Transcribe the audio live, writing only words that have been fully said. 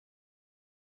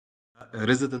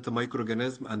resident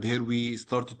microorganism, and here we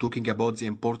started talking about the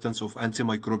importance of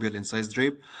antimicrobial incised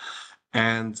drape.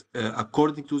 And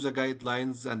according to the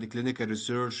guidelines and the clinical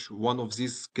research, one of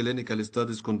these clinical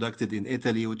studies conducted in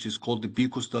Italy, which is called the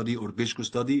PICO study or PISCO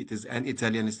study, it is an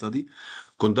Italian study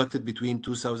conducted between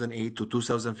 2008 to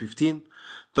 2015,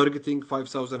 targeting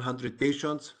 5,100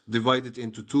 patients, divided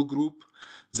into two groups.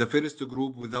 The first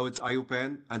group without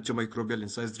IUPAN, antimicrobial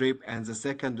incised drape, and the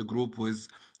second group with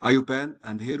IUPAN.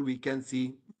 And here we can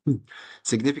see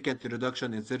significant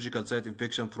reduction in surgical site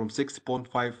infection from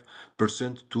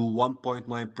 6.5% to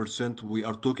 1.9%. We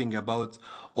are talking about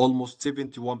almost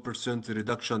 71%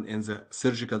 reduction in the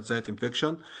surgical site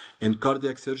infection in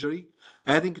cardiac surgery.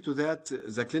 Adding to that,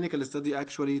 the clinical study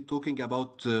actually talking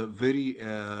about very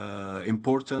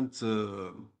important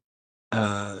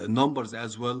numbers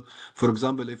as well. For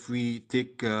example, if we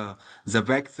take the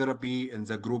VAC therapy in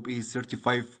the group E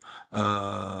 35,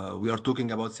 we are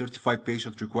talking about 35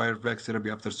 patients require VAC therapy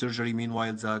after surgery.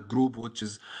 Meanwhile, the group which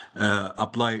is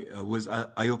apply with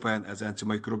IOPAN as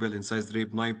antimicrobial incised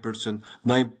drape,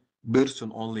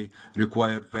 9% only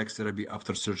require VAC therapy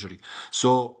after surgery.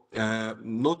 So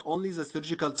not only the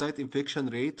surgical site infection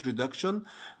rate reduction,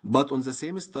 but on the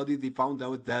same study, they found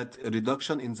out that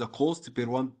reduction in the cost per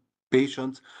one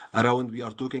patient around, we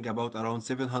are talking about around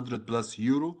 700 plus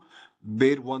euro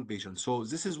per one patient. So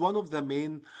this is one of the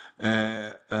main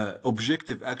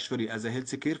objective actually as a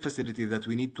healthcare facility, that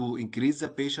we need to increase the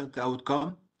patient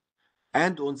outcome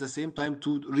and on the same time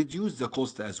to reduce the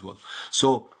cost as well.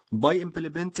 So by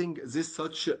implementing this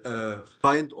such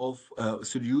kind of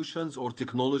solutions or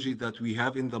technology that we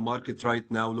have in the market right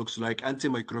now, looks like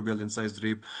antimicrobial incised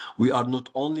drape, we are not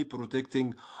only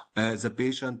protecting the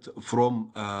patient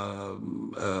from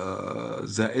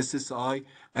the SSI,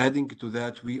 adding to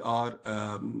that we are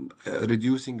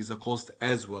reducing the cost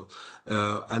as well.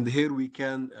 And here we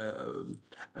can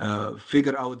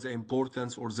figure out the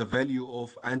importance or the value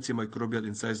of antimicrobial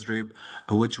incised drape,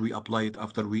 which we apply it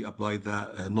after we apply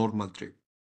the normal drape.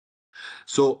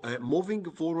 So moving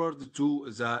forward to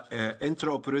the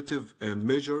intraoperative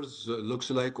measures, looks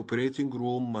like operating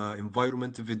room,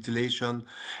 environment, ventilation,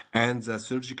 and the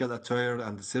surgical attire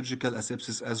and the surgical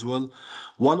asepsis as well.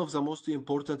 One of the most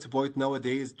important point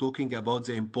nowadays talking about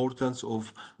the importance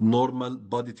of normal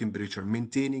body temperature,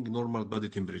 maintaining normal body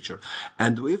temperature.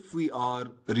 And if we are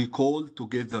recall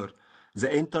together the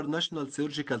international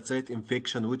surgical site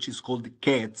infection, which is called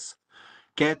CATS.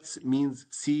 CATS means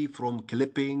C from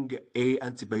clipping, A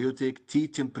antibiotic, T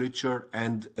temperature,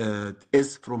 and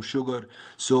S from sugar.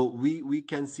 So we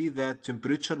can see that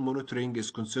temperature monitoring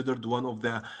is considered one of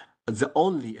the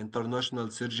only international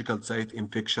surgical site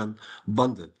infection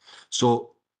bundle.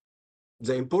 So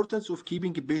the importance of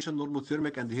keeping a patient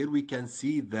normothermic, and here we can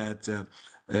see that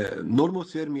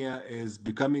normothermia is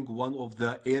becoming one of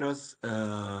the era's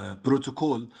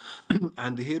protocol.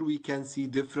 And here we can see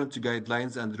different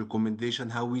guidelines and recommendation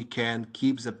how we can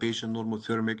keep the patient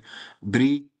normothermic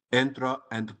pre, intra,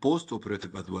 and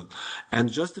post-operative as well.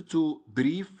 And just to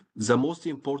brief the most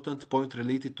important point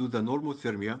related to the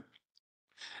normothermia,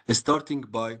 starting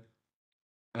by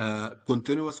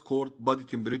continuous core body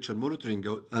temperature monitoring,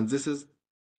 and this is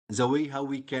the way how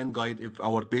we can guide if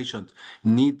our patient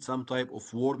needs some type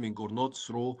of warming or not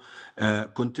through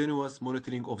continuous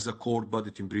monitoring of the core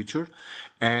body temperature.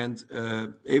 And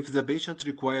if the patient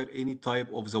require any type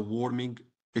of the warming,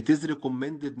 it is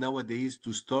recommended nowadays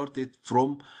to start it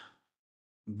from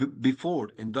before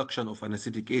induction of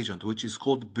anesthetic agent, which is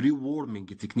called pre-warming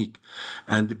technique.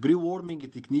 And the pre-warming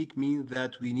technique means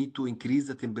that we need to increase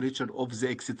the temperature of the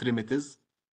extremities,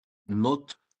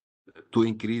 not to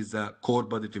increase the core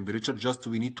body temperature, just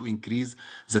we need to increase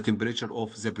the temperature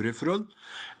of the peripheral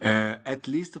at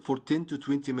least for 10 to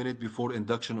 20 minutes before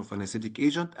induction of anesthetic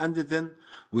agent. And then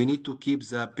we need to keep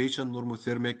the patient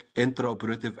normothermic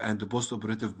intraoperative and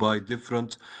postoperative by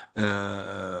different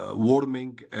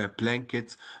warming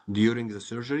blankets during the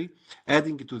surgery.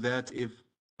 Adding to that,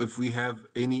 if we have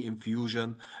any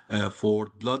infusion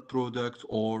for blood product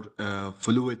or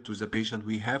fluid to the patient,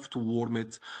 we have to warm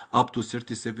it up to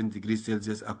 37 degrees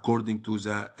Celsius according to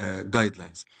the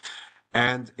guidelines.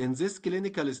 And in this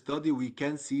clinical study, we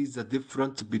can see the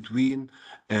difference between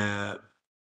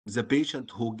the patient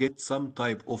who gets some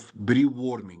type of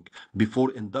pre-warming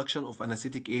before induction of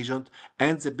anesthetic agent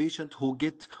and the patient who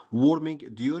get warming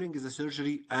during the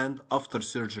surgery and after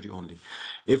surgery only.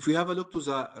 If we have a look to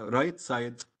the right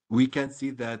side, we can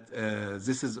see that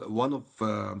this is one of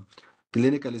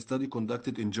clinical study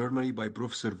conducted in Germany by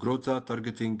Professor Grota,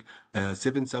 targeting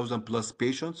 7,000 plus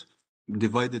patients,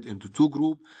 divided into two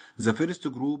groups. The first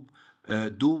group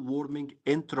do warming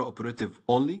intraoperative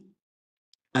only,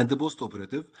 and the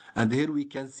post-operative. And here we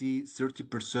can see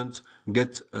 30%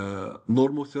 get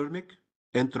normothermic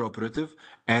intraoperative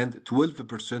and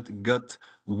 12% get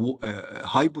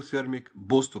hypothermic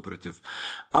post-operative.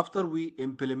 After we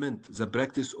implement the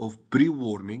practice of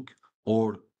pre-warming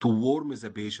or to warm the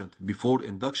patient before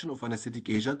induction of anesthetic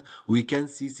agent, we can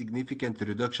see significant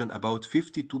reduction, about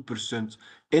 52%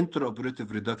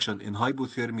 intraoperative reduction in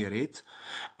hypothermia rate,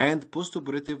 and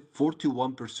postoperative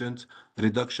 41%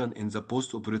 reduction in the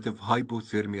postoperative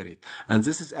hypothermia rate. And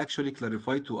this is actually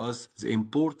clarified to us the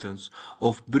importance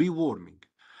of pre-warming.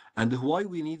 And why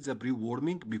we need the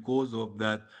pre-warming? Because of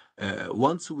that,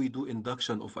 once we do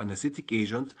induction of anesthetic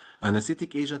agent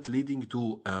leading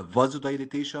to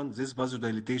vasodilatation, this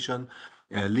vasodilatation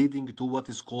leading to what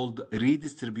is called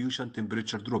redistribution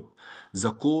temperature drop.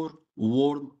 The core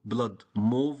warm blood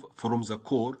move from the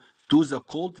core to the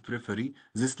cold periphery,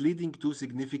 this leading to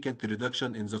significant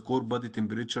reduction in the core body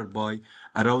temperature by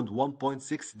around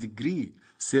 1.6 degree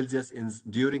Celsius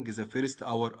during the first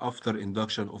hour after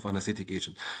induction of anesthetic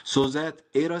agent. So that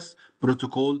ERAS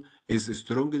protocol is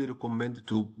strongly recommended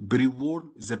to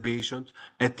pre-warm the patient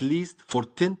at least for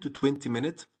 10 to 20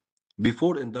 minutes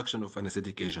before induction of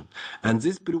anesthetic agent. And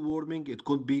this pre-warming, it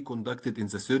could be conducted in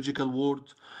the surgical ward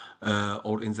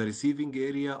or in the receiving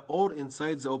area or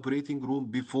inside the operating room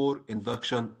before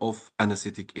induction of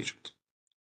anesthetic agent.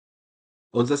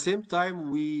 On the same time,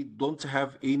 we don't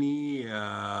have any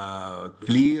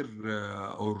clear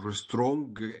or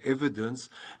strong evidence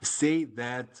say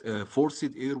that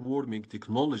forced air warming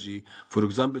technology, for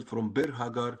example, from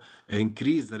Berhagar,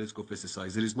 increase the risk of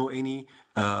SSI. There is no any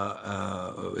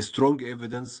strong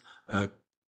evidence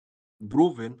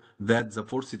proven that the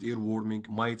forced air warming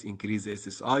might increase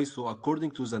SSI. So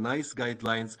according to the NICE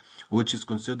guidelines, which is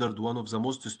considered one of the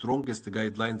most strongest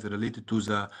guidelines related to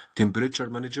the temperature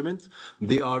management,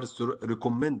 they are to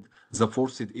recommend the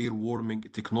forced air warming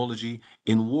technology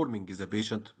in warming the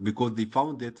patient because they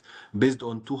found it based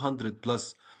on 200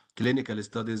 plus clinical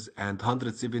studies and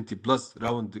 170 plus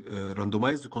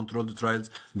randomized controlled trials.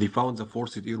 They found the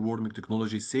forced air warming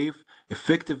technology safe,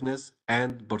 effectiveness,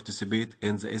 and participate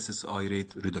in the SSI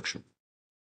rate reduction.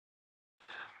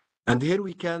 And here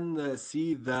we can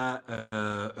see the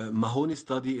Mahoney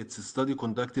study. It's a study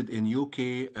conducted in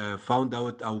UK, found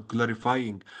out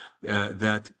clarifying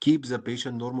that keep the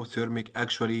patient normothermic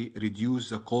actually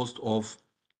reduce the cost of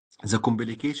the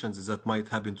complications that might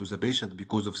happen to the patient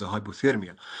because of the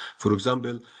hypothermia. For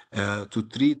example, to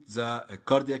treat the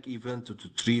cardiac event, to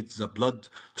treat the blood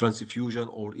transfusion,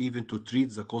 or even to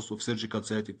treat the cost of surgical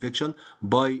site infection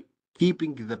by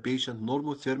keeping the patient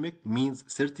normothermic means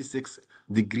 36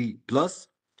 degree plus,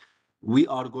 we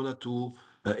are going to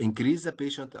increase the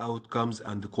patient outcomes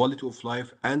and the quality of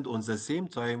life, and on the same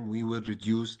time we will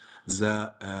reduce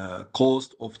the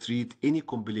cost of treat any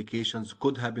complications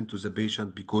could happen to the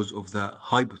patient because of the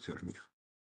hypothermia.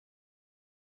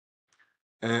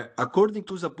 According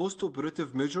to the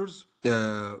post-operative measures,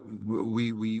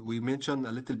 we mentioned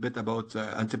a little bit about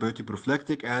antibiotic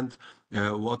prophylactic and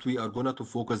what we are going to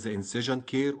focus the incision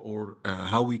care or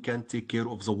how we can take care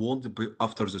of the wound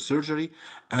after the surgery.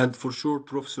 And for sure,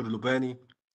 Professor Lubani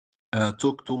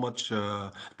talk too much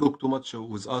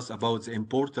with us about the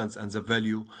importance and the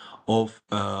value of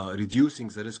reducing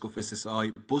the risk of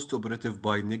SSI post-operative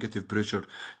by negative pressure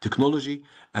technology.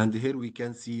 And here we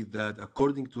can see that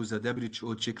according to the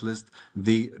WHO checklist,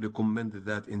 they recommend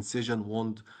that incision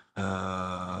wound,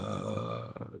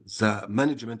 the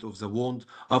management of the wound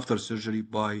after surgery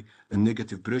by a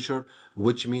negative pressure,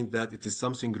 which means that it is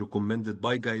something recommended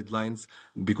by guidelines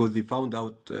because they found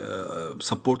out,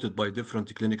 supported by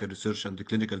different clinical research and the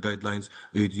clinical guidelines,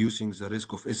 reducing the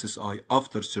risk of SSI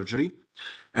after surgery.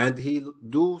 And he'll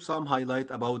do some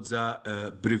highlight about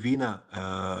the Brevina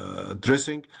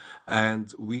dressing,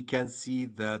 and we can see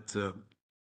that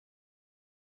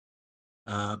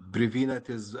Brevinet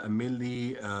is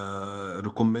mainly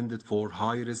recommended for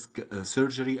high-risk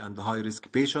surgery and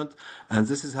high-risk patient. And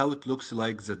this is how it looks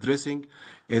like, the dressing.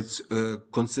 It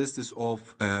consists of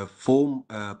foam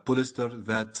polyester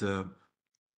that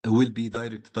will be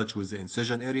direct touch with the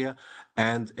incision area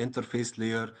and interface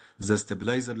layer, the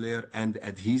stabilizer layer, and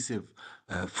adhesive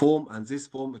foam. And this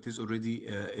foam, it is already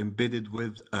embedded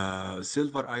with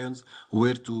silver ions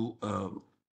where to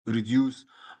reduce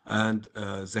and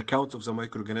the count of the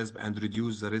microorganism and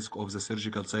reduce the risk of the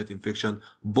surgical site infection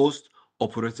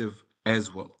post-operative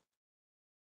as well.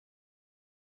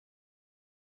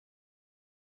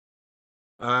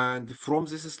 And from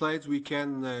this slide, we can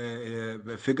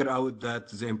figure out that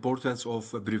the importance of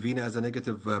Brevina as a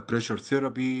negative pressure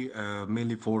therapy,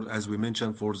 mainly for, as we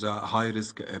mentioned, for the high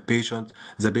risk patient,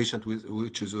 the patient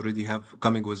which is already have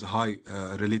coming with high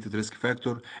related risk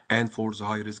factor, and for the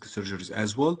high risk surgeries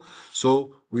as well.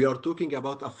 So we are talking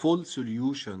about a full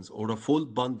solutions or a full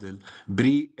bundle,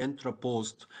 pre, intra,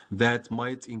 post, that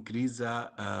might increase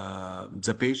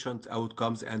the patient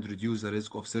outcomes and reduce the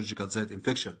risk of surgical site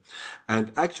infection.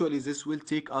 And actually, this will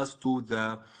take us to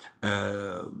the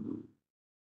uh,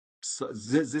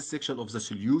 this section of the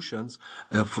solutions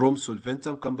from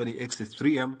Solventum company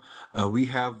X3M. We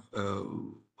have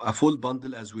a full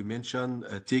bundle, as we mentioned,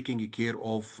 taking care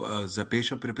of the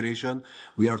patient preparation.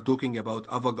 We are talking about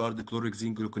Avogard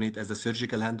chlorhexidine gluconate as a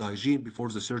surgical hand hygiene before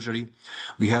the surgery.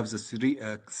 We have the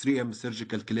 3M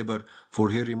surgical clipper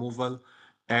for hair removal.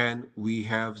 And we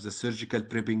have the surgical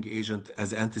prepping agent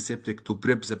as antiseptic to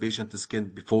prep the patient's skin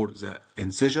before the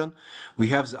incision. We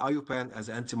have the IUPAN as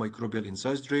antimicrobial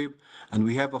incise drape, and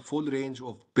we have a full range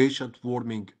of patient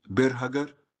warming bear hugger,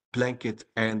 blanket,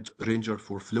 and ranger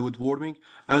for fluid warming.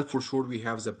 And for sure, we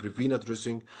have the Prevena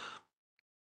dressing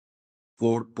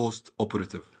for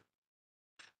post-operative.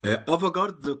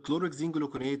 Avogard the chlorhexidine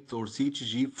gluconate or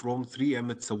CHG from 3M,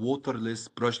 it's a waterless,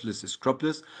 brushless,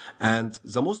 scrubless. And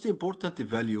the most important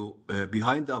value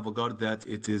behind the Avogard that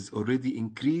it is already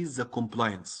increased the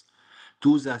compliance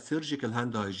to the surgical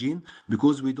hand hygiene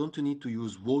because we don't need to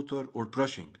use water or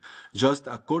brushing. Just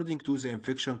according to the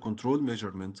infection control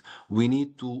measurement, we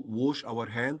need to wash our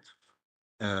hand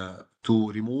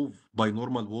to remove by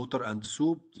normal water and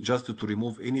soap, just to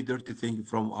remove any dirty thing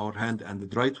from our hand and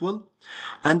dry it well.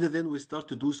 And then we start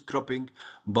to do scrubbing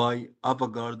by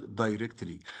Avogard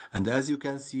directly. And as you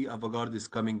can see, Avogard is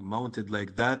coming mounted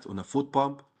like that on a foot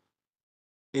pump.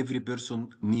 Every person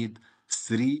need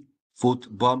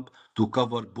 3-foot pump to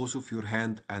cover both of your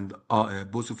hand and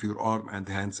both of your arm and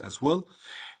hands as well.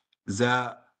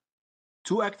 The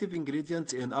two active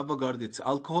ingredients in Avogard, it's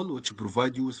alcohol, which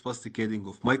provide you with fast killing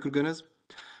of microorganisms.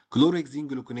 Chlorhexidine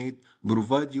gluconate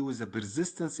provide you with a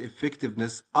persistence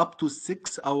effectiveness up to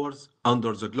 6 hours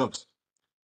under the gloves.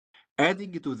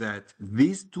 Adding to that,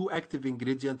 these two active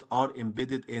ingredients are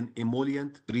embedded in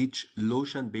emollient-rich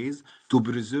lotion base to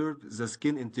preserve the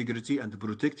skin integrity and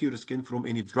protect your skin from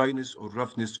any dryness or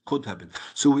roughness could happen.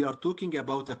 So we are talking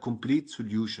about a complete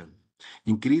solution.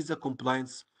 Increase the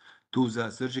compliance to the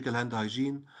surgical hand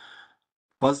hygiene,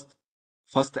 fast,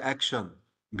 fast action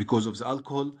because of the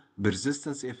alcohol,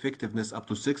 persistence effectiveness up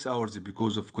to 6 hours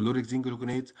because of chlorhexidine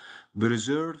gluconate,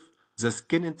 preserve the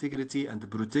skin integrity and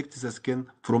protect the skin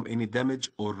from any damage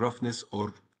or roughness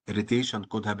or irritation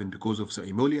could happen because of the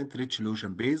emollient rich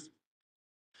lotion base,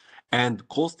 and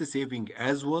cost saving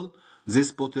as well.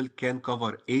 This bottle can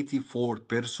cover 84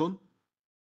 person.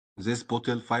 This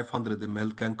bottle 500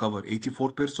 ml can cover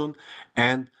 84 person.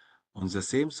 And on the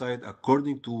same side,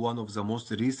 according to one of the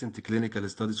most recent clinical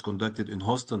studies conducted in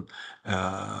Houston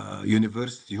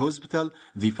University Hospital,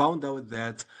 they found out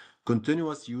that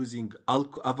continuous using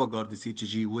Avogard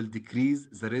CHG will decrease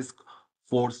the risk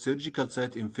for surgical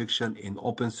site infection in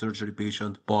open surgery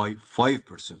patient by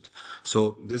 5%.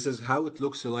 So this is how it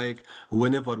looks like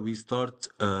whenever we start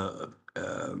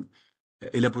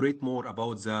elaborate more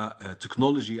about the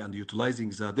technology and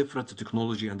utilizing the different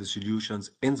technology and the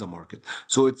solutions in the market.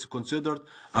 So it's considered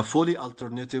a fully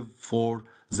alternative for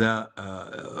the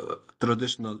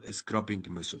traditional scrubbing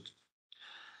method.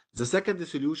 The second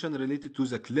solution related to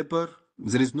the clipper,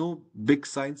 there is no big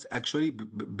science actually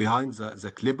behind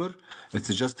the clipper. It's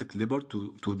just a clipper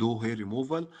to do hair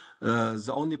removal.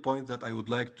 The only point that I would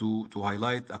like to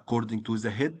highlight according to the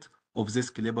head of this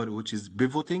clipper, which is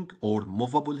pivoting or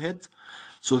movable head,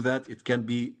 so that it can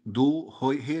be do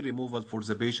hair removal for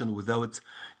the patient without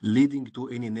leading to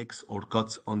any nicks or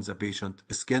cuts on the patient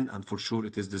skin. And for sure,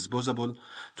 it is disposable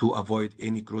to avoid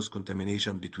any cross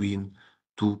contamination between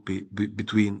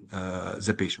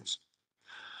the patients.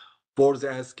 For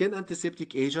the skin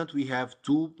antiseptic agent, we have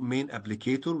two main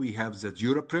applicator. We have the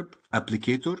DuraPrep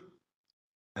applicator.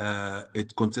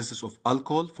 It consists of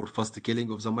alcohol for fast killing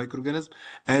of the microorganism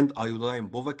and iodine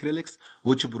bovacrylics,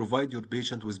 which provide your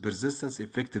patient with persistence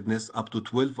effectiveness up to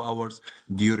 12 hours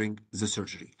during the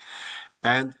surgery.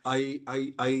 And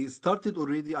I started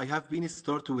already, I have been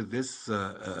started with this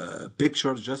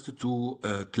picture just to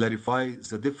clarify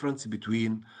the difference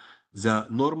between the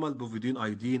normal bovidine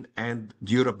iodine and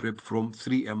DuraPrep from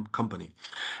 3M company.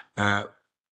 Uh,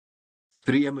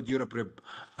 3M DuraPrep.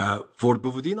 For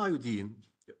bovidine iodine,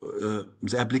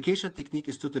 the application technique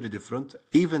is totally different.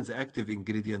 Even the active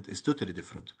ingredient is totally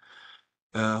different.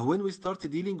 When we start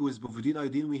dealing with bovidine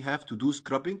iodine, we have to do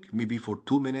scrubbing, maybe for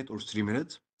 2 minutes or 3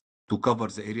 minutes, to cover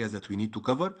the areas that we need to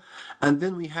cover, and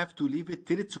then we have to leave it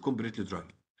till it's completely dry.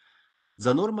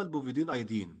 The normal bovidine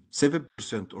iodine,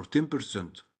 7% or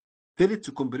 10%, till it's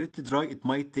completely dry, it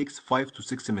might take 5 to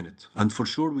 6 minutes. And for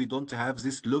sure, we don't have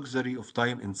this luxury of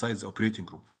time inside the operating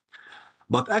room.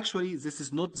 But actually, this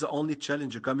is not the only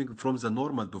challenge coming from the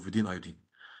normal bovidine iodine.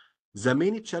 The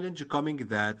main challenge coming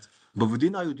that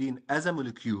bovidine iodine as a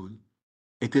molecule,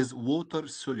 it is water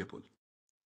soluble.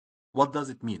 What does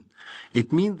it mean?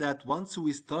 It means that once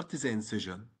we start the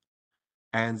incision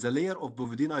and the layer of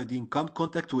bovidine iodine come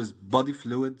contact with body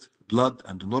fluid, blood,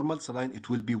 and normal saline, it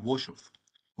will be wash off,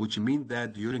 which means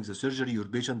that during the surgery, your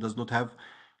patient does not have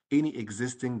any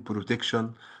existing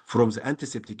protection from the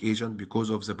antiseptic agent because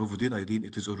of the bovidine iodine.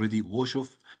 It is already wash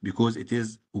off because it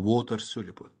is water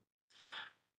soluble.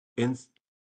 In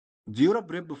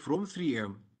DuraPrep from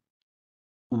 3M,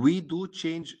 we do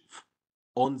change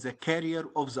on the carrier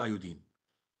of the iodine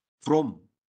from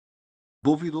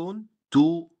bovidone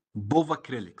to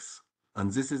bovacrylics.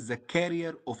 And this is the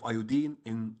carrier of iodine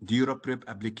in DuraPrep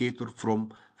applicator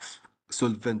from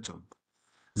Solventum.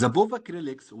 The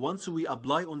bovacrylics, once we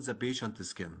apply on the patient's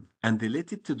skin and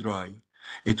let it to dry,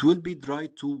 it will be dry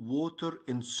to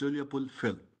water-insoluble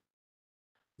film.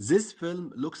 This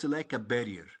film looks like a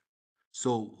barrier.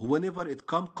 So whenever it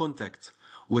come contact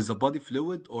with the body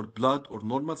fluid or blood or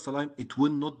normal saline, it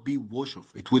will not be wash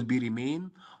off. It will be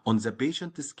remain on the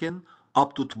patient's skin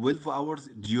up to 12 hours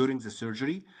during the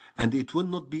surgery, and it will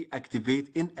not be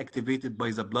inactivated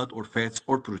by the blood or fats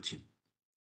or protein.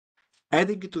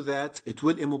 Adding to that, it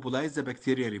will immobilize the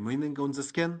bacteria remaining on the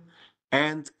skin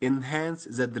and enhance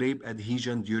the drape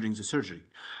adhesion during the surgery.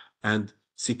 And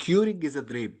securing the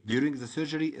drape during the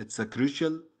surgery, it's a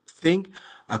crucial thing.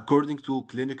 According to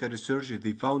clinical research,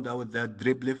 they found out that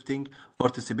drape lifting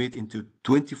participate into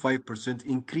 25%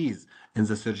 increase in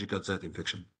the surgical site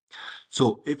infection.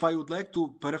 So if I would like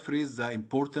to paraphrase the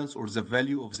importance or the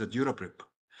value of the DuraPrep,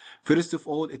 first of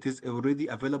all, it is already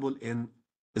available in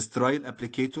sterile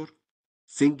applicator,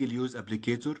 single-use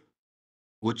applicator,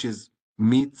 which is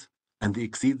meet and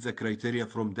exceeds the criteria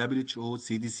from WHO,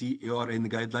 CDC, ARN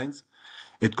guidelines.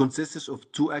 It consists of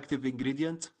two active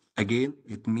ingredients. Again,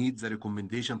 it meets the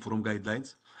recommendation from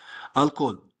guidelines.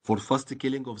 Alcohol for fast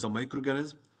killing of the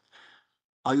microorganism.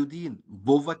 Iodine,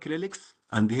 bovacrylics,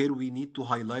 and here we need to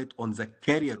highlight on the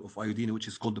carrier of iodine, which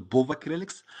is called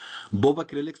bovacrylics.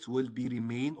 Bovacrylics will be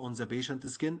remain on the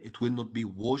patient's skin. It will not be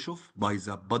washed off by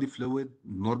the body fluid,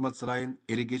 normal saline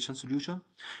irrigation solution,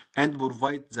 and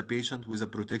provide the patient with a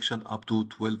protection up to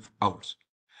 12 hours.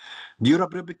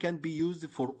 DuraPrep can be used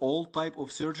for all type of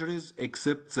surgeries,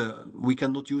 except we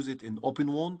cannot use it in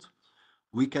open wound.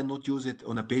 We cannot use it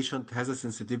on a patient has a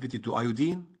sensitivity to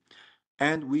iodine,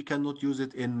 and we cannot use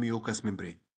it in mucous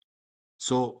membrane.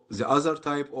 So the other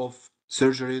type of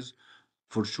surgeries,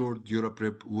 for sure,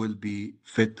 DuraPrep will be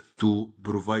fit to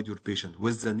provide your patient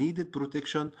with the needed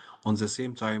protection on the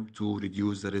same time to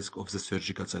reduce the risk of the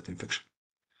surgical site infection.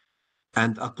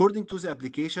 And according to the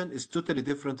application, it's totally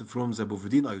different from the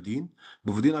bovidine iodine.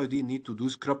 Bovidine iodine need to do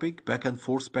scrubbing back and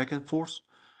forth, back and forth.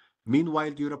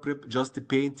 Meanwhile, DuraPrep just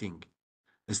painting,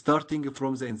 starting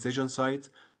from the incision site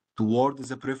toward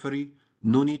the periphery.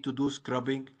 No need to do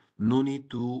scrubbing. No need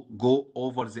to go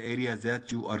over the area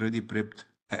that you already prepped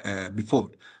before.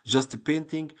 Just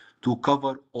painting to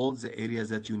cover all the areas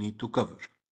that you need to cover.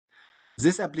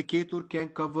 This applicator can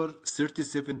cover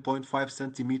 37.5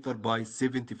 centimeter by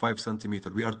 75 centimeter.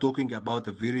 We are talking about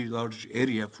a very large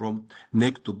area from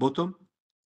neck to bottom.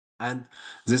 And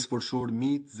this for sure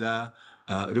meets the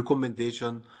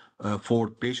recommendation for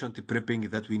patient prepping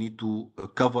that we need to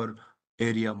cover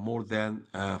area more than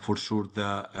for sure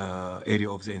the area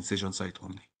of the incision site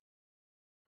only.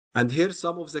 And here's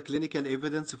some of the clinical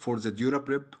evidence for the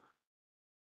DuraPrep.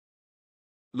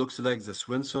 Looks like the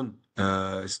Swenson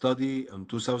study in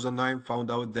 2009 found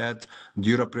out that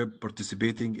DuraPrep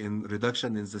participating in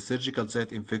reduction in the surgical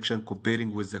site infection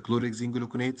comparing with the chlorhexidine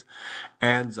gluconate,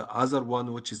 and the other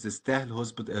one, which is the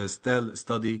Stahl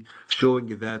study, showing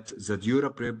that the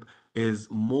DuraPrep is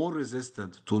more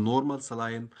resistant to normal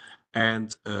saline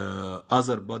and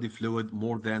other body fluid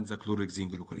more than the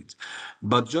chlorhexidine gluconate.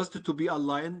 But just to be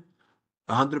aligned,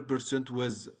 100%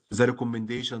 was the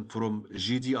recommendation from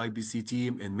GDIBC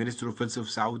team and Ministry of Health of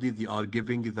Saudi. They are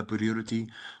giving the priority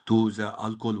to the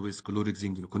alcohol with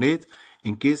chlorhexidine gluconate.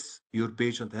 In case your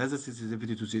patient has a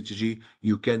sensitivity to CHG,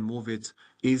 you can move it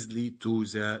easily to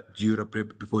the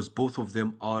DuraPrep because both of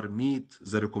them are meet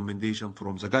the recommendation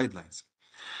from the guidelines.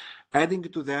 Adding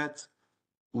to that,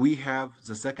 we have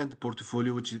the second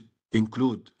portfolio, which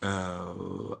include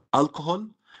alcohol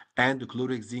and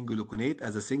chlorhexidine gluconate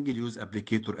as a single-use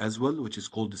applicator as well, which is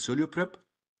called the SoluPrep.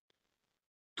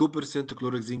 2%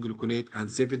 chlorhexidine gluconate and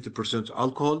 70%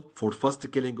 alcohol for fast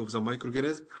killing of the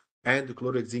microorganism. And the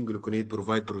chlorhexidine gluconate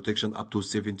provide protection up to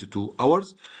 72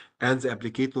 hours. And the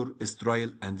applicator is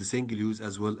sterile and single use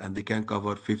as well, and they can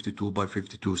cover 52 by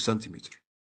 52 centimeter.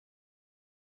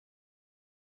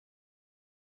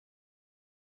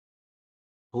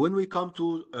 When we come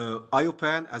to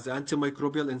IOPAN as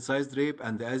antimicrobial incised drape,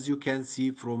 and as you can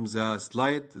see from the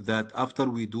slide, that after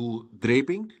we do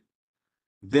draping,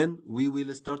 then we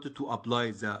will start to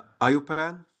apply the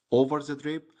IOPAN over the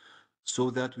drape so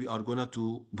that we are going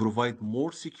to provide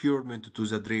more securement to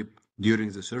the drape during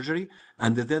the surgery.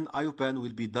 And then IOPAN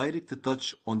will be direct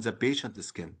touch on the patient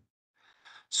skin.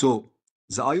 So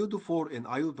the iodophore in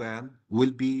IOPAN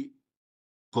will be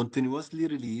continuously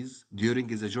released during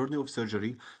the journey of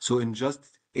surgery. So in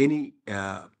just any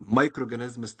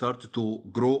microorganism start to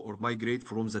grow or migrate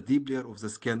from the deep layer of the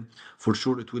skin, for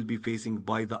sure it will be facing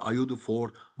by the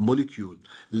iodophore molecule,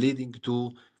 leading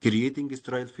to creating a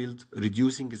sterile field,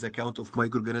 reducing the count of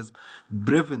microorganisms,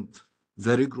 prevent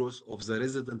the regrowth of the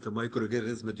resident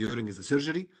microorganism during the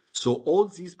surgery. So all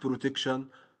these protection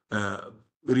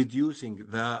reducing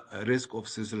the risk of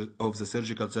the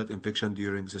surgical site infection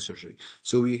during the surgery.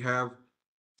 So we have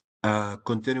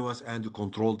continuous and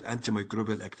controlled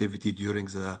antimicrobial activity during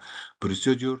the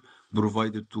procedure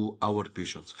provided to our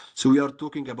patients. So we are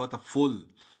talking about a full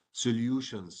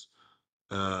solutions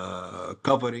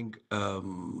covering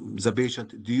the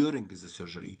patient during the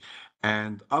surgery.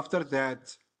 And after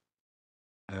that,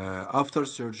 after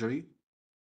surgery,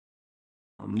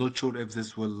 I'm not sure if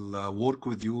this will work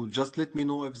with you. Just let me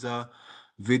know if the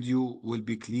video will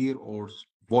be clear or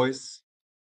voice.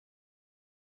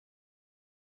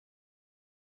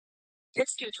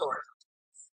 This tutorial.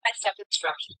 Step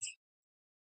instructions.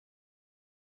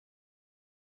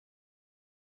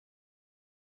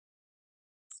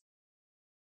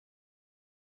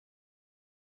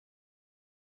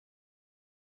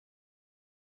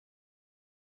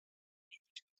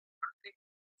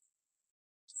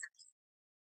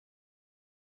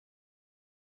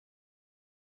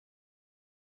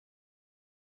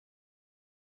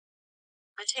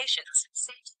 Limitations.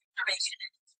 Safety information.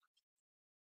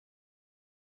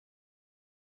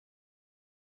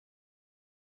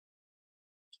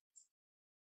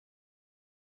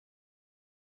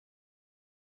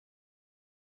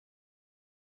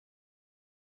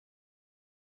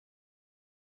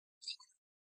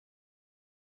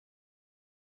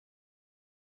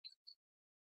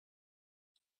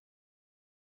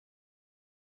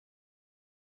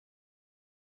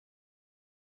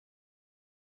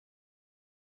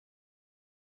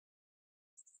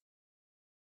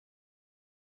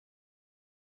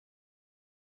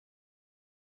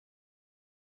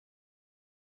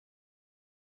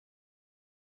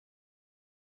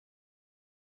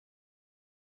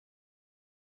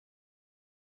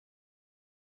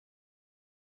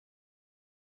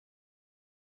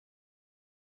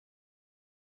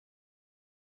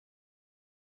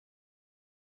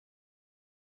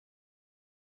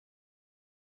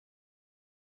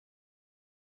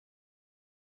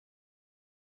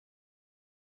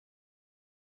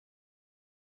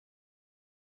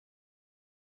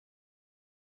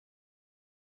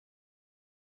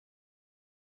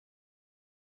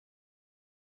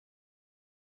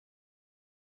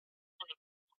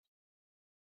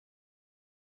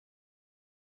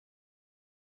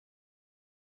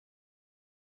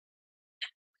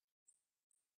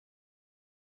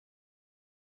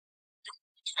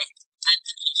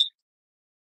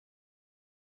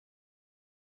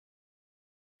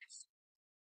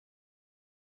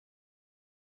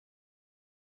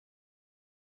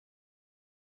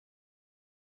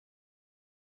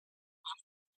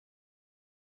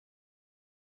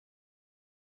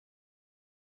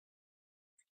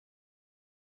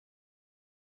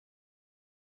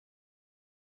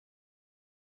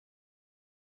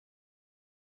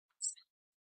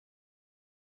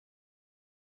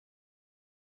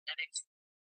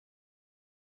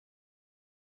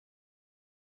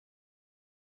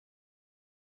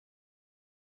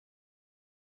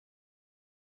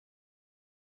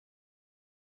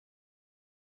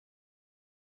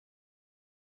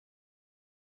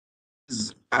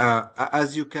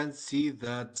 As you can see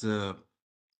that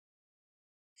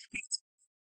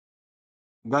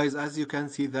guys, as you can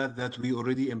see that we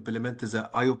already implemented the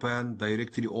IOPAN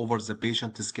directly over the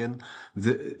patient skin.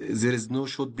 There is no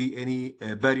should be any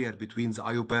barrier between the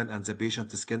IOPAN and the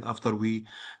patient skin after we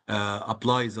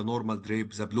apply the normal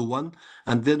drape, the blue one,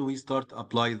 and then we start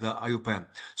apply the IOPAN.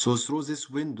 So through this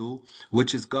window,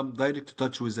 which is come direct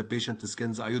touch with the patient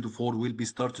skin, the iodophore will be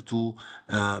started to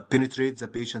penetrate the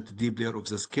patient deep layer of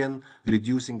the skin,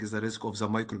 reducing the risk of the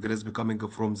microorganism coming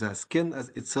from the skin as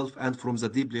itself and from the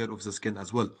deep layer of the skin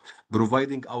as well,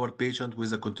 providing our patient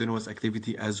with a continuous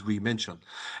activity as we mentioned.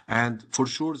 And for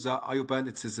sure, the IOPAN,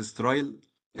 it's a sterile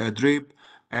drape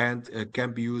and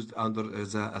can be used under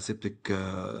the aseptic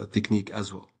technique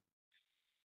as well.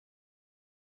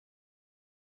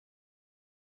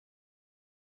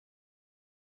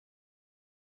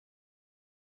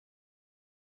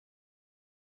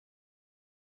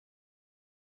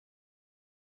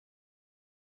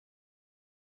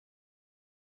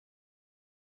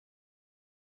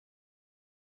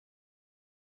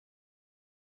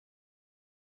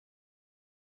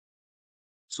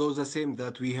 So the same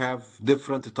that we have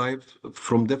different types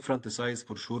from different size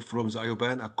for sure from the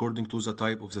IOPAN according to the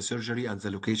type of the surgery and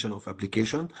the location of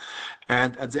application.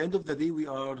 And at the end of the day, we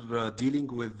are dealing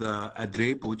with a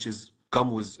drape which is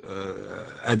come with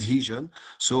adhesion.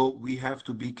 So we have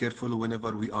to be careful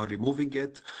whenever we are removing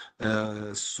it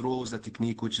through the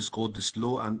technique which is called the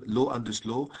low and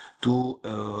slow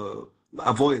to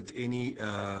avoid any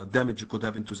damage could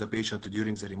happen to the patient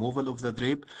during the removal of the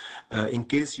drape. In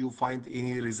case you find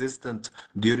any resistant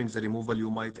during the removal, you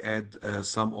might add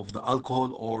some of the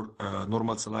alcohol or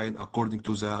normal saline according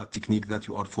to the technique that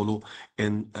you are follow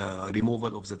in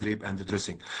removal of the drape and the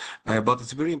dressing. But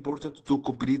it's very important to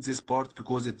complete this part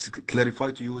because it's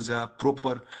clarified to you the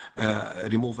proper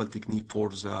removal technique for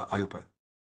the IOPAN.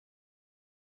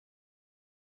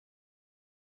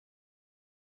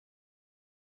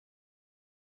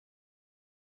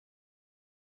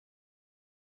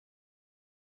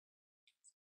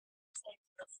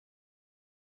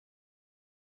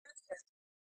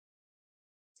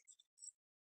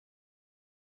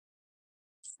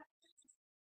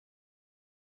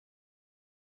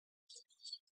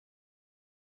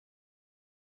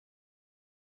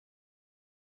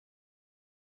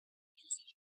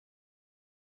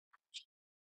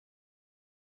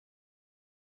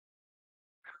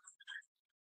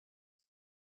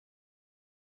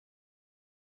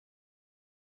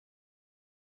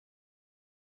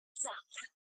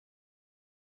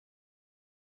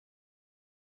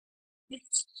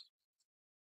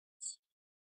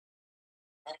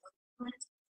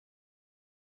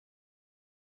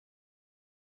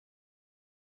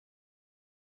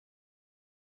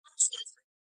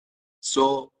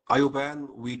 So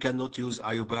IOPAN, we cannot use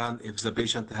IOPAN if the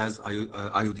patient has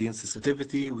iodine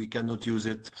sensitivity. We cannot use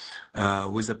it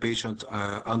with a patient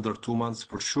under 2 months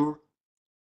for sure.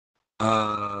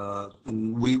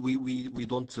 We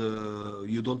don't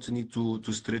you don't need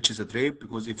to stretch the drape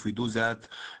because if we do that,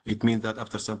 it means that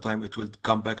after some time it will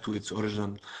come back to its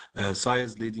original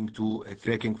size, leading to a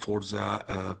cracking for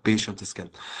the patient skin.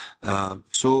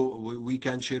 So we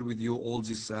can share with you all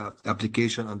this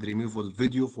application and removal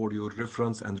video for your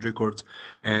reference and record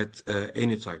at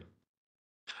any time.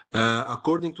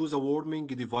 According to the warming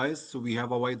device, we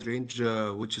have a wide range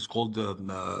which is called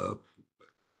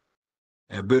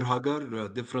bear hugger,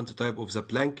 different type of the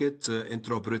blanket,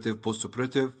 intraoperative,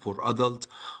 postoperative for adult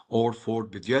or for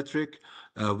pediatric.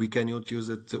 We can use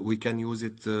it. We can use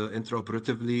it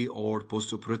intraoperatively or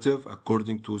postoperative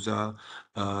according to the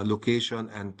location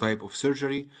and type of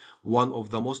surgery. One of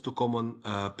the most common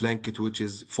blanket, which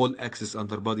is full access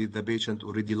underbody, the patient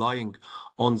already lying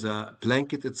on the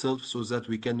blanket itself, so that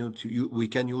we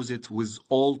can use it with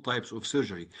all types of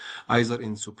surgery, either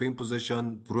in supine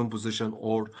position, prone position,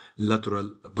 or lateral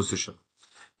position.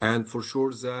 And for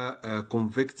sure, the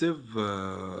convective,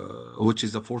 which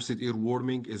is a forced air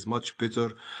warming, is much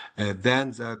better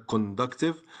than the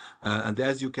conductive. And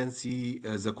as you can see,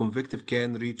 the convective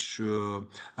can reach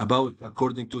about,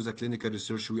 according to the clinical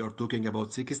research, we are talking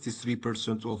about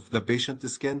 63% of the patient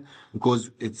skin because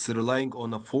it's relying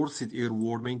on a forced air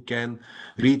warming can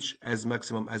reach as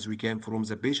maximum as we can from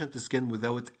the patient skin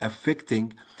without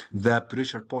affecting the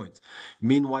pressure point.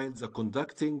 Meanwhile, the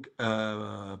conducting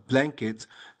blanket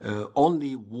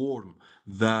only warm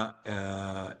the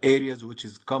areas which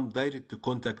is come direct to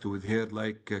contact with hair,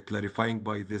 like clarifying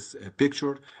by this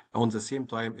picture. On the same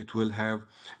time, it will have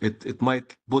it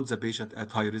might put the patient at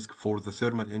high risk for the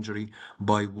thermal injury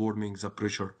by warming the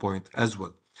pressure point as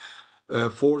well.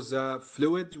 For the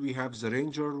fluid, we have the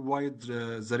Ranger,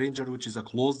 which is a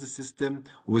closed system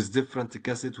with different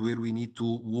cassettes where we need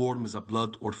to warm the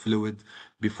blood or fluid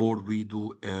before we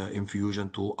do infusion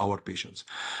to our patients.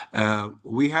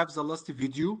 We have the last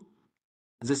video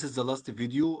This is the last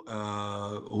video,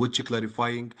 which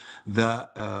clarifying the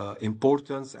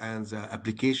importance and the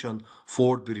application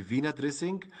for Brevina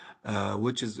dressing,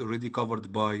 which is already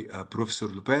covered by Professor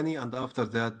Lupani. And after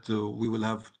that, we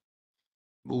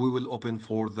will open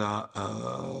for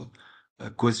the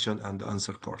question and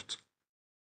answer part.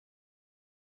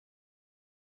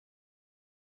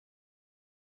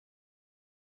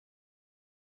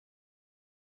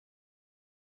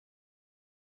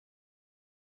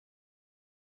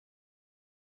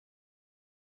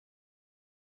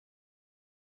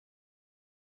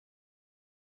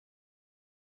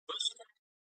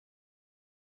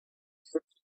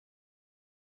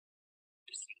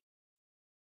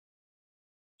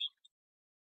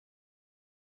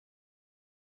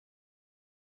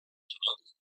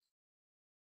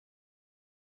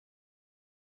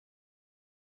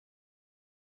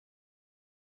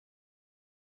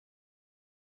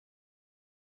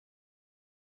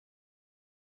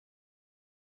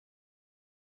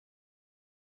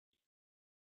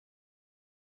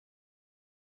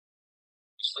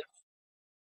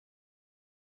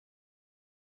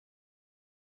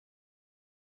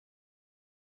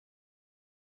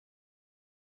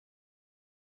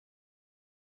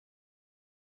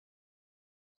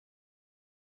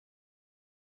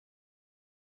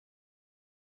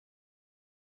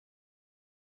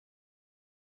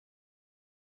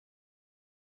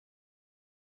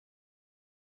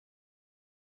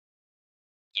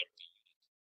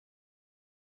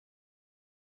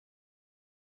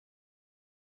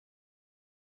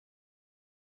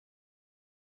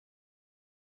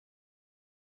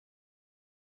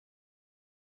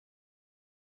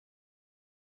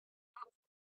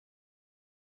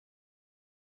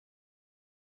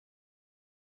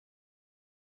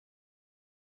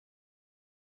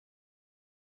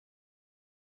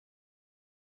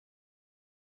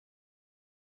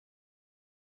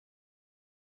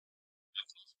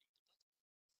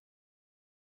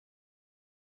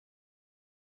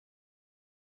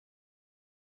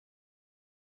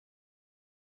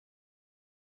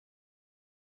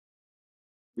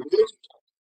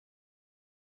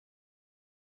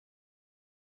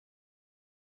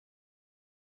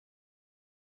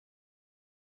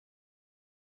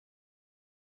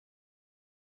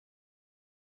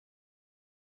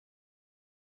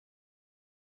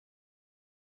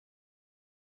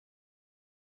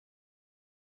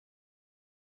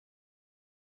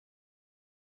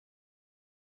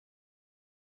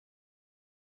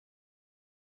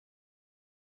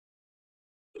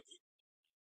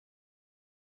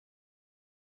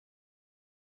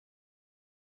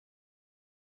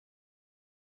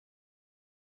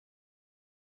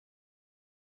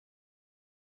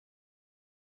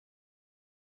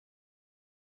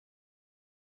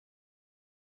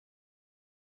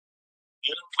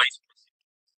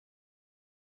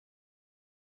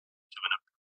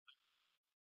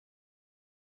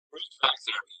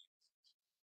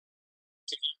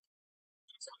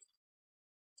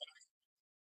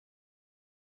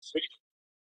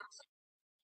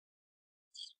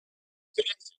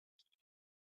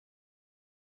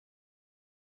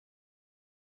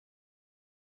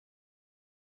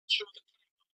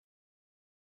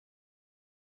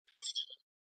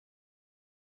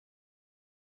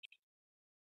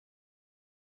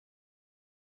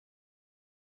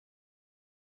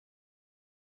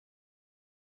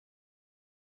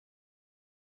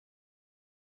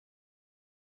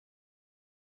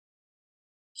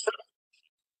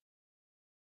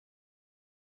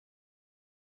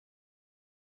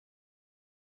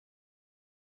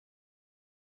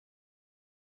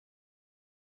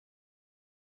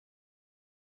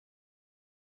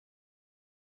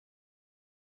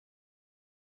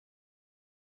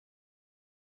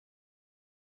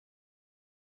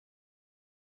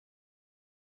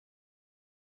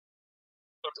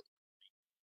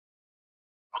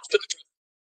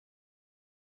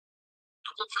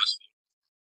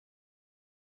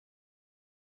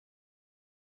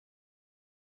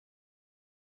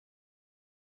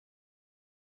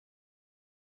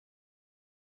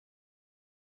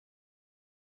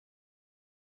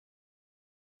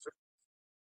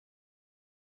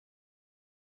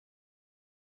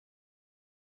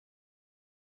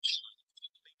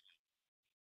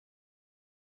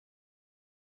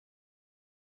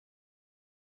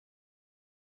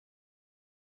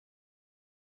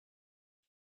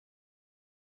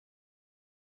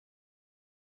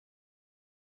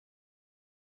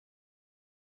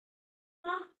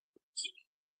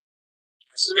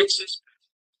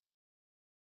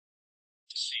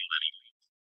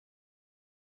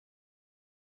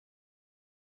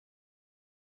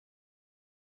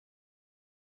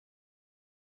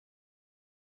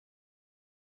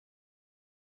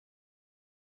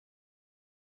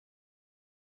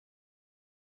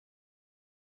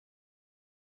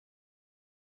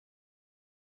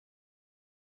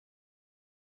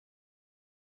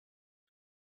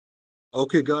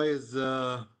 Okay, guys.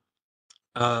 This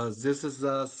is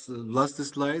the last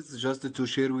slides just to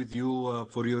share with you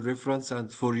for your reference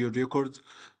and for your record.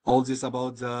 All this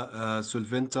about the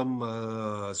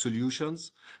Solventum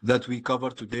solutions that we cover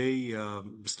today,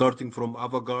 starting from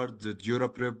Avogard,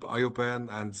 Duraprep, Iopan,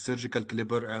 and Surgical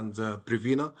Clipper and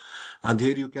Previna. And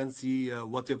here you can see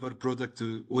whatever product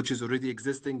which is already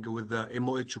existing with the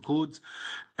MOH code.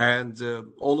 And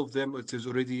all of them, it is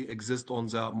already exist on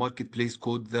the marketplace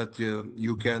code that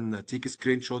you can take a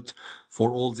screenshot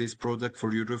for all these products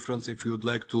for your reference if you would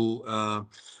like to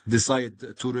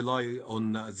decide to rely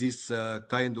on this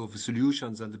kind of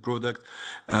solutions and the product.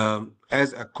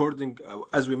 As according,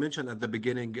 as we mentioned at the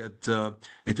beginning,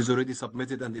 it is already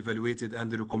submitted and evaluated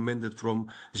and recommended from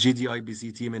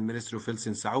GDIBC team in Ministry of Health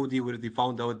in Saudi, where they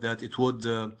found out that it would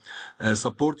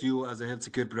support you as a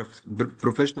healthcare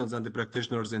professionals and the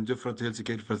practitioners in different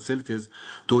healthcare facilities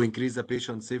to increase the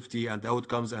patient safety and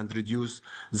outcomes and reduce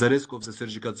the risk of the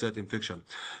surgical site infection.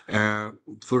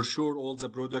 For sure, all the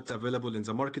products available in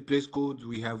the marketplace code,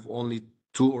 we have only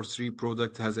 2 or 3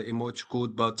 products has a MOH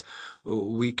code, but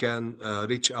we can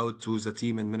reach out to the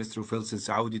team in Ministry of Health in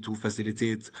Saudi to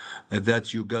facilitate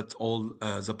that you get all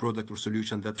the product or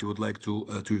solution that you would like to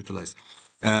utilize.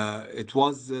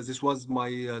 This was my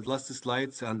last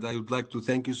slides, and I would like to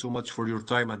thank you so much for your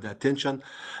time and attention.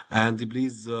 And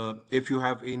please, if you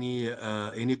have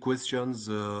any questions,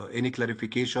 any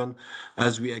clarification,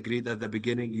 as we agreed at the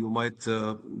beginning, you might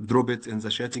drop it in the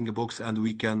chatting box, and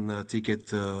we can take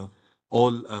it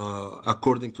all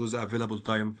according to the available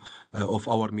time of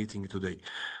our meeting today.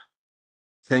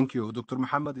 Thank you, Dr.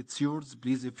 Muhammad. It's yours.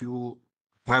 Please, if you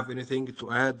have anything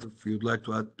to add, if you'd like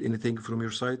to add anything from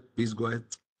your side, please go ahead.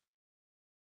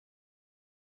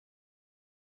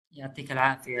 يعطيك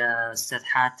العافية أستاذ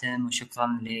حاتم،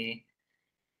 وشكرا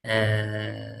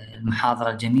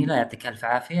للمحاضرة الجميلة. يعطيك ألف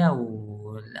عافية.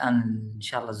 والآن إن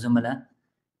شاء الله الزملاء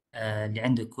اللي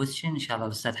عنده question إن شاء الله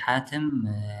الأستاذ حاتم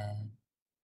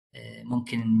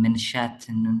ممكن من الشات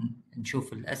إنه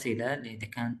نشوف الأسئلة اللي إذا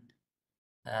كانت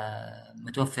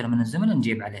متوفرة من الزملاء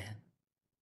نجيب عليها.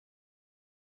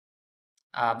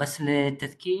 بس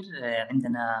للتذكير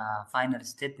عندنا final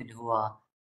step اللي هو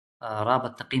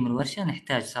رابط تقييم الورشة.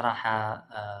 نحتاج صراحة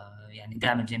يعني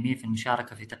دعم الجميع في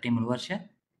المشاركة في تقييم الورشة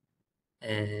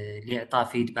لإعطاء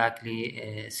فيدباك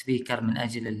لسبيكر من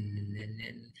أجل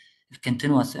ال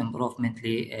continuous improvement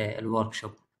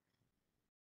للوركشوب.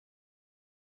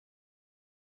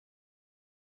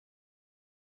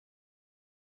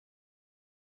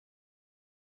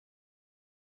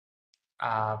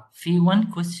 في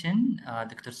one question,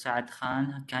 Dr. Saad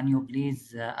Khan, can you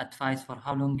please advise for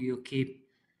how long you keep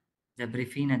the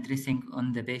Previna dressing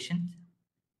on the patient?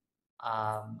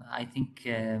 I think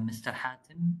Mr.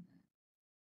 Hatem.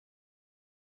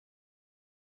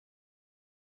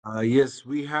 Yes,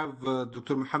 we have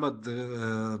Dr. Muhammad,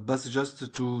 but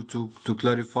just to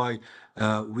clarify,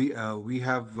 we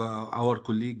have our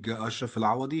colleague Ashraf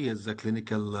Al-Awadi. He is the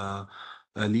clinical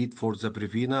lead for the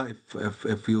Previna.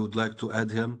 If you would like to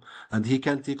add him, and he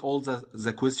can take all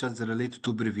the questions related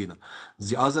to Previna.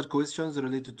 The other questions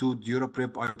related to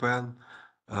Duraprep, IPAN,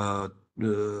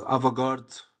 Avogard,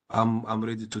 I'm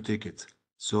ready to take it.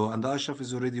 So, and Ashraf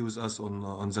is already with us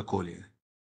on the call here.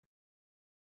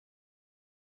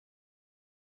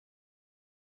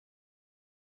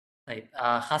 طيب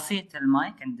خاصية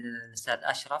المايك عند الأستاذ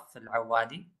أشرف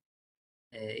العوادي،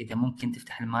 إذا ممكن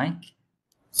تفتح المايك.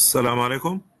 السلام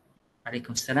عليكم.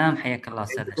 عليكم السلام، حياك الله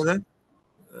أستاذ أشرف.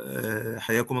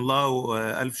 حياكم الله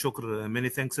وألف شكر. Many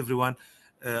thanks everyone.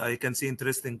 I can see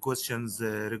interesting questions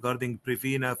regarding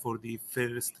Previna. For the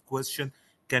first question,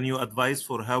 can you advise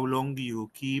for how long you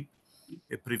keep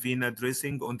a Previna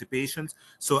dressing on the patients?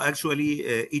 So actually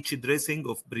each dressing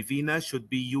of Previna should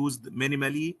be used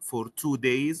minimally for 2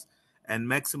 days and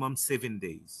maximum 7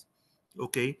 days.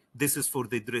 Okay, this is for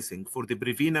the dressing. For the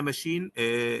Previna machine,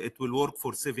 it will work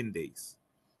for 7 days.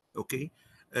 Okay,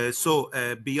 so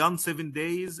beyond 7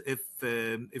 days, if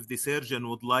the surgeon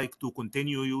would like to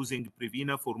continue using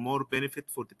Previna for more benefit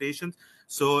for the patient,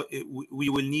 so we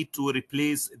will need to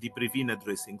replace the Previna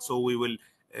dressing. So we will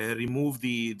remove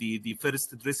the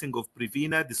first dressing of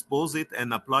Previna, dispose it,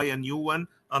 and apply a new one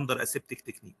under aseptic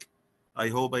technique. I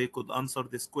hope I could answer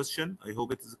this question. I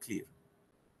hope it is clear.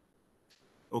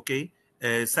 Okay.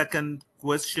 Second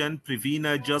question,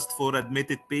 Previna just for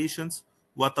admitted patients.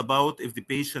 What about if the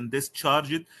patient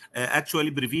discharged?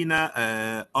 Actually, Previna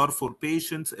are for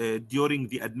patients during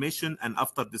the admission and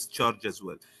after discharge as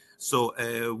well. So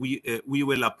we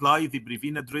will apply the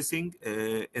Previna dressing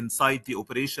inside the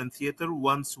operation theater.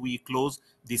 Once we close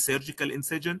the surgical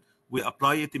incision, we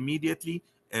apply it immediately,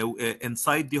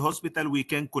 inside the hospital, we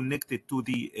can connect it to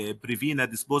the Prevena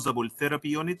disposable therapy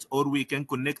unit, or we can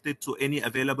connect it to any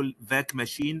available vac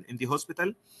machine in the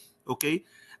hospital. Okay.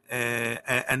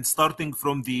 And starting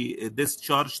from the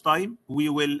discharge time, we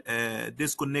will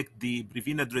disconnect the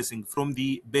Prevena dressing from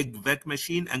the big vac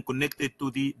machine and connect it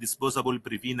to the disposable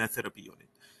Prevena therapy unit.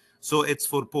 So it's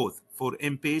for both, for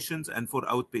inpatients and for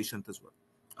outpatient as well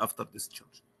after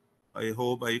discharge. I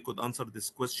hope I could answer this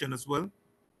question as well.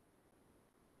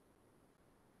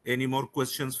 Any more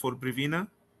questions for Prevena?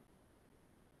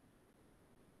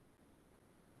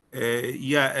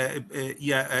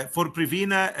 For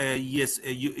Prevena, yes,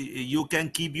 you can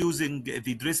keep using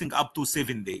the dressing up to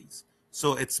 7 days.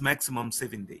 So it's maximum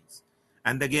 7 days.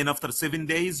 And again, after 7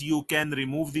 days, you can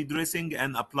remove the dressing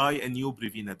and apply a new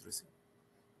Prevena dressing.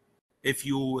 If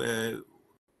you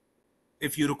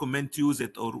recommend to use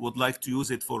it or would like to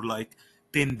use it for like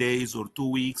 10 days or 2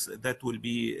 weeks, that will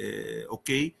be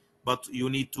okay. But you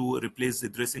need to replace the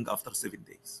dressing after 7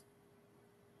 days.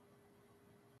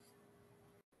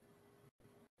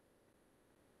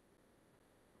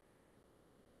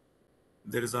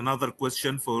 There is another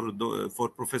question for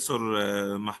Professor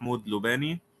Mahmoud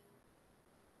Lubani.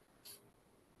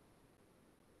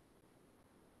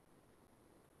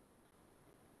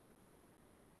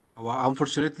 Well,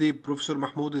 unfortunately, Professor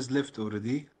Mahmoud is left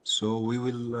already, so we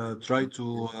will try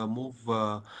to move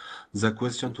the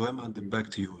question to him and then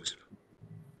back to you, sir.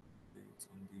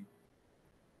 On the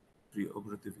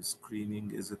preoperative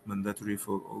screening, is it mandatory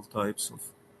for all types of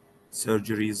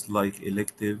surgeries like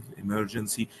elective,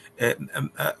 emergency?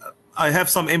 I have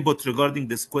some input regarding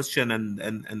this question, and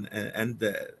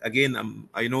again,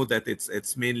 I know that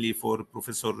it's mainly for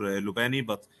Professor Lubani,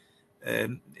 but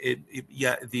the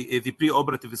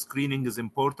preoperative screening is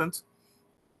important.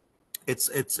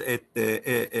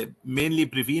 Mainly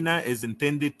Prevena is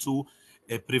intended to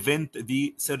prevent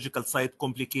the surgical site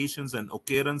complications and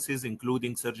occurrences,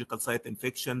 including surgical site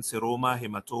infection, seroma,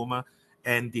 hematoma,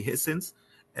 and dehiscence.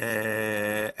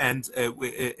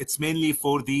 It's mainly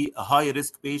for the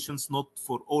high-risk patients, not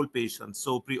for all patients.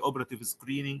 So preoperative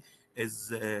screening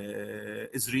is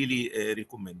really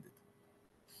recommended.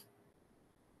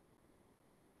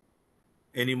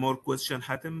 Any more question,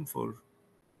 Hatem, for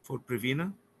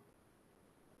Prevena?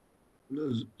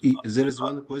 There is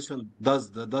one question. Does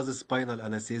spinal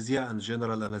anesthesia and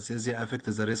general anesthesia affect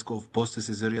the risk of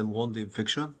post-cesarean wound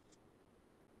infection?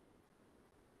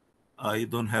 I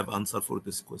don't have answer for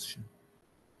this question.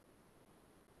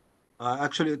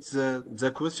 Actually, it's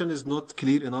the question is not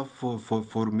clear enough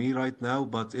for me right now.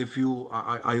 But if you,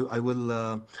 I will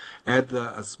add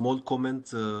a small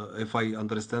comment if I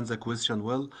understand the question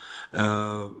well.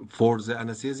 For the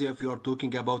anesthesia, if you are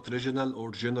talking about regional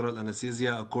or general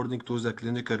anesthesia, according to the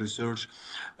clinical research,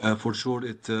 for sure,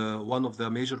 one of the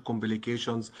major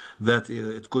complications that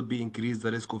it could be increase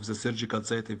the risk of the surgical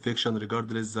site infection,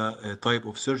 regardless the type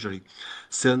of surgery,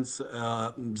 since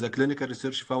the clinical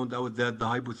research found out that the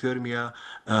hypothermia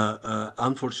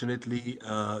unfortunately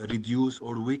reduce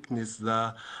or weakness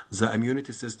the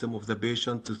immunity system of the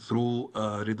patient through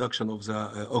reduction of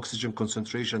the oxygen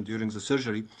concentration during the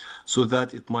surgery, so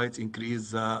that it might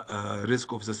increase the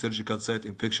risk of the surgical site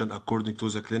infection according to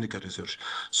the clinical research.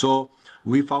 So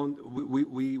we found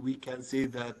we can say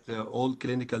that all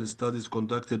clinical studies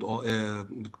conducted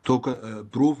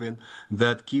proven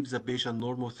that keeps the patient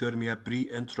normothermia pre,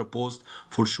 intra, post.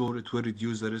 For sure, it will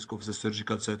reduce the risk of the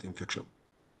surgical site infection.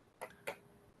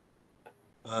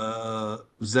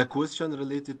 The question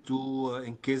related to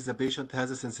in case the patient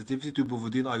has a sensitivity to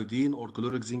bovidine iodine or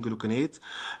chlorhexidine gluconate.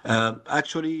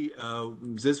 Actually,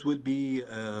 this will be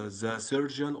the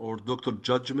surgeon or doctor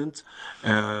judgment,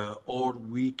 or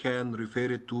we can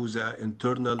refer it to the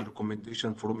internal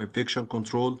recommendation from infection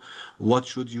control. What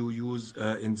should you use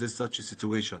in this such a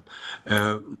situation?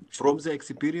 From the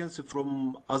experience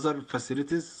from other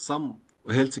facilities, some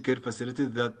healthcare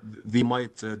facilities that they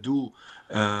might do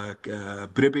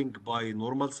prepping by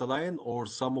normal saline, or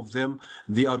some of them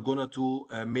they are gonna to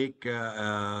make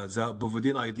the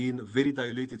bovidine iodine very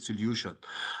diluted solution.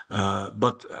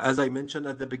 But as I mentioned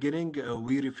at the beginning,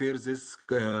 we refer this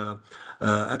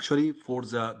actually for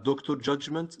the doctor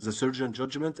judgment, the surgeon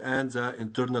judgment, and the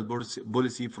internal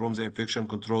policy from the infection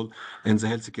control in the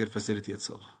healthcare facility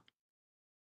itself.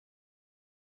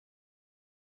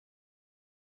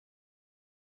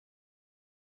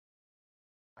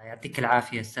 يعطيك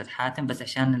العافية أستاذ حاتم، بس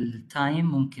عشان التايم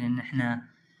ممكن إن إحنا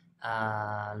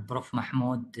البروف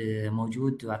محمود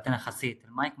موجود وأعطينا خاصية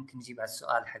المايك، ممكن نجيب على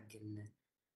السؤال حق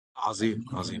عظيم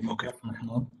عظيم. اوكي. البروف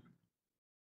محمود.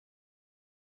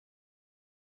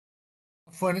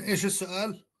 عفوا ايش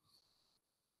السؤال؟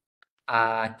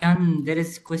 There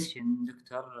is question,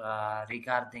 Doctor,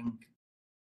 regarding,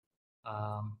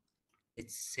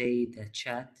 let's say, the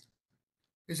chat.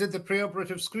 Is it the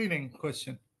preoperative screening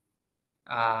question?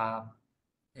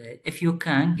 If you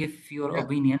can give your Yeah.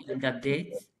 opinion and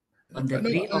updates on the No,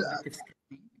 preoperative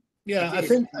screening. Yeah, It I is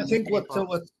think necessary for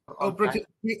all operative,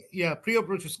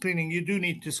 preoperative screening, you do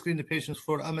need to screen the patients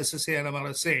for MSSA and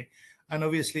MRSA, and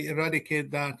obviously eradicate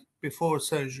that before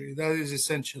surgery. That is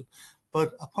essential. But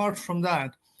apart from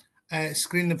that,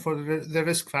 screen them for the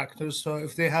risk factors. So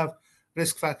if they have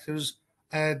risk factors,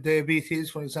 diabetes,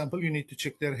 for example, you need to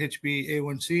check their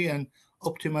HbA1c and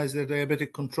optimize their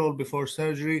diabetic control before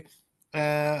surgery.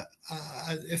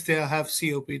 If they have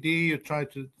COPD, you try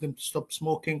them to stop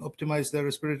smoking, optimize their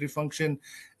respiratory function.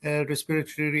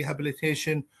 Respiratory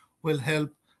rehabilitation will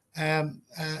help.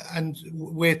 And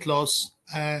weight loss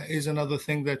is another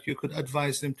thing that you could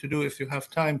advise them to do if you have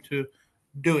time to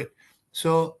do it.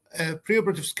 So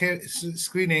preoperative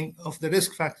screening of the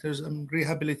risk factors and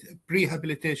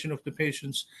rehabilitation of the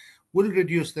patients will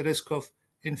reduce the risk of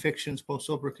infections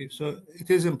post-operative. So it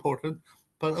is important.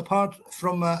 But apart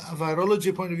from a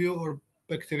virology point of view or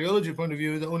bacteriology point of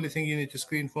view, the only thing you need to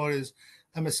screen for is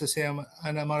MSSA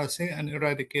and MRSA and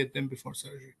eradicate them before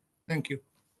surgery. Thank you.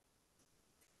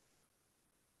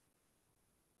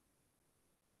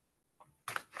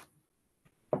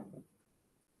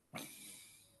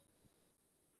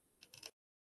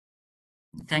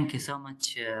 Thank you so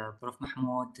much, Prof.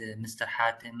 Mahmoud, Mr.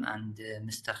 Hatem, and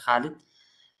Mr. Khalid.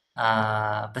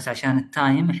 بس عشان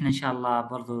التايم احنا ان شاء الله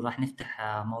برضو راح نفتح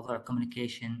موضوع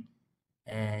كوميونيكيشن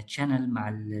channel مع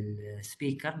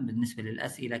السبيكر بالنسبة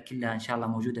للأسئلة كلها ان شاء الله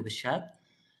موجودة بالشات.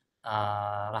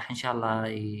 راح ان شاء الله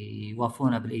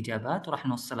يوافونا بالإجابات وراح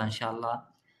نوصلها ان شاء الله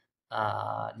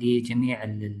لجميع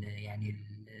يعني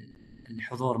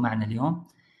الحضور معنا اليوم.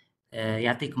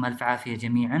 يعطيكم ألف عافية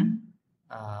جميعا.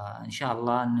 إن شاء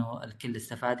الله إنه الكل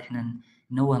استفاد. إحنا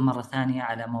ننوه مرة ثانية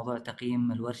على موضوع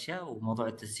تقييم الورشة وموضوع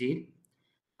التسجيل،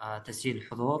 تسجيل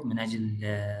الحضور من أجل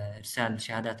إرسال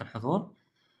شهادات الحضور.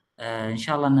 إن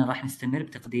شاء الله إن راح نستمر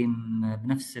بتقديم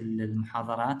بنفس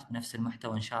المحاضرات بنفس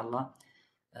المحتوى إن شاء الله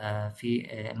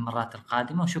في المرات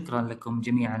القادمة. وشكرا لكم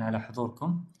جميعا على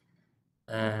حضوركم.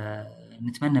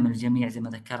 نتمنى من الجميع زي ما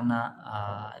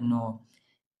ذكرنا إنه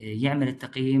يعمل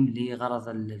التقييم لغرض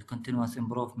الكونتينوس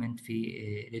امبروفمنت في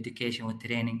الاديوكيشن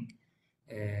والتريننج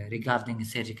regarding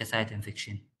surgical site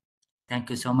infection. Thank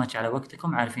you so much على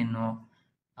وقتكم. عارفين انه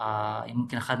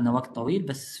يمكن اخذنا وقت طويل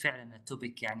بس فعلا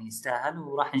التوبيك يعني يستاهل،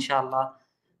 وراح ان شاء الله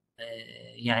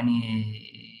يعني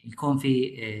يكون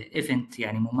في ايفنت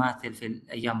يعني مماثل في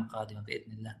الايام القادمه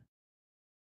باذن الله.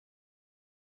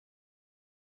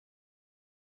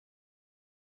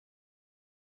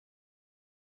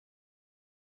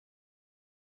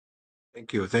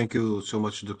 Thank you so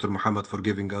much, Dr. Muhammad, for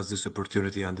giving us this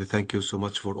opportunity, and thank you so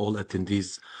much for all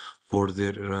attendees for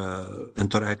their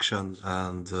interaction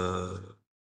and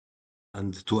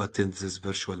to attend this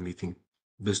virtual meeting.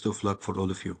 Best of luck for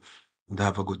all of you, and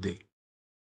have a good day.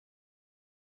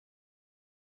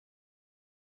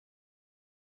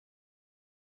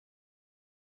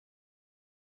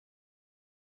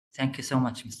 Thank you so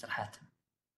much, Mr. Hatem.